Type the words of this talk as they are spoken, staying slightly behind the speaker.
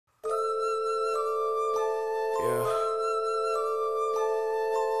Yeah.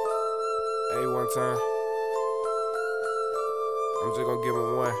 Hey, one time. I'm just gonna give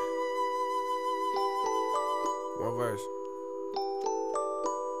him one. One verse.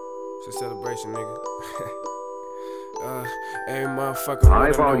 It's a celebration, nigga. Every motherfucker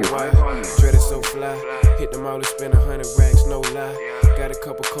wanna know why. Dreaded so fly. Hit them all and spend 100 racks, no lie. Got a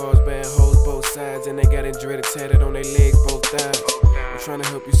couple cars, bad hoes both sides, and they got it dreaded tatted on their legs, both thighs. I'm trying to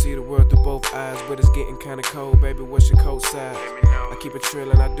help you see the world through both eyes, but it's getting kinda cold, baby. What's your coat size? I keep it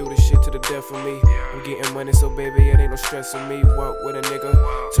trillin', I do this shit to the death of me. I'm getting money, so baby, it ain't no stress on me. Walk with a nigga,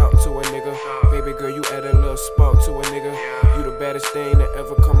 talk to a nigga. Baby girl, you add a little spark to a nigga. You the baddest thing that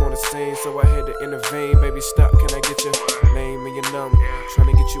ever come on the scene, so I had to intervene. Baby, stop, can I get your name and your number?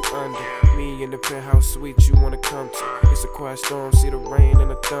 Tryna get you under me in the penthouse suite you wanna come to. It's a quiet storm, see the rain and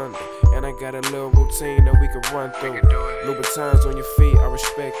the thunder, and I got a little routine that we can run through. Louboutins on your feet, I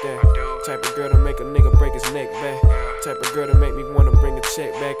respect that. Type of girl to make a nigga break his neck back. Type of girl to make me wanna bring a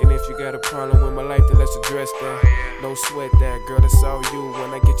check back. And if you got a problem with my life, then let's address that. No sweat that, girl, that's all you.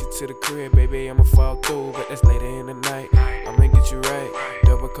 When I get you to the crib, baby, I'ma fall through, but that's later in the night. I'ma get you right.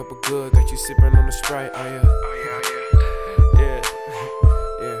 Double cup of good, got you sipping on the Sprite. Oh yeah. Yeah.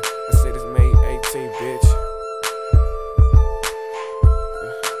 Yeah. I said it's May 18th, bitch.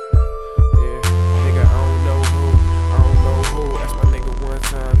 Yeah. Nigga, I don't know who. That's my nigga one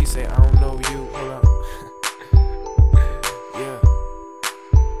time. He said, I don't know you. Hold up. Yeah.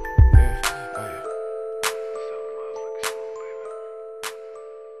 Yeah. Oh yeah.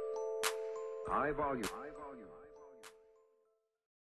 High volume.